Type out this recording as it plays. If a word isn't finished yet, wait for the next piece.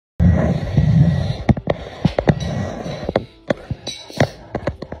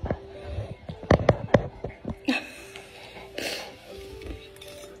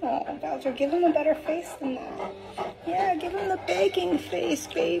Give him a better face than that. Yeah, give him the begging face,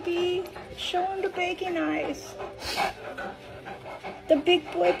 baby. Show him the begging eyes. The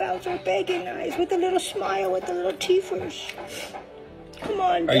big boy Bowser begging eyes with a little smile with the little teethers. Come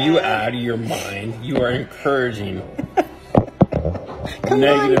on, Dad. Are you out of your mind? You are encouraging. Come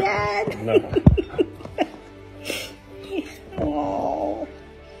negative. on, Dad. No. Oh.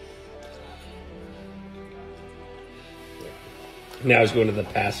 Now he's going to the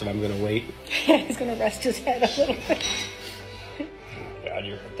passive. I'm going to wait. He's going to rest his head a little bit. God,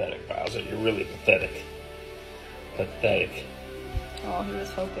 you're pathetic, Bowser. You're really pathetic. Pathetic. Oh, he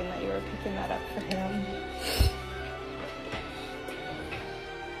was hoping that you were picking that up for him.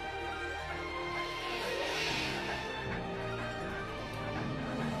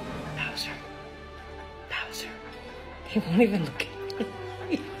 Bowser. Bowser. He won't even look at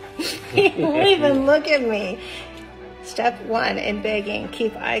me. He won't even look at me. Step 1 in begging,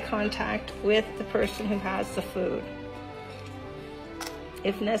 keep eye contact with the person who has the food.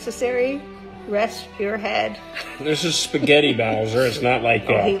 If necessary, rest your head. This is spaghetti, Bowser. It's not like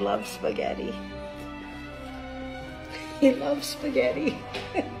Oh, he loves spaghetti. He loves spaghetti.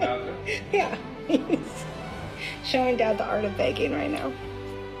 Yeah, he's showing Dad the art of begging right now.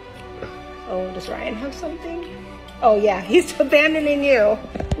 Oh, does Ryan have something? Oh yeah, he's abandoning you.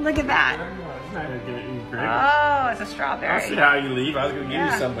 Look at that. Oh, it's a strawberry. I'll see how you leave. I was going to give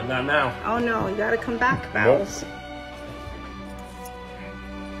you some, but not now. Oh no, you gotta come back, Bowles.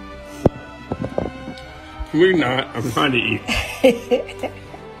 We're not. I'm trying to eat.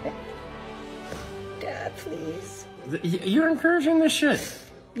 Dad, please. You're encouraging this shit.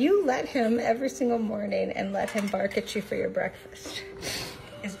 You let him every single morning and let him bark at you for your breakfast.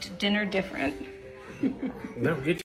 Is dinner different? No, get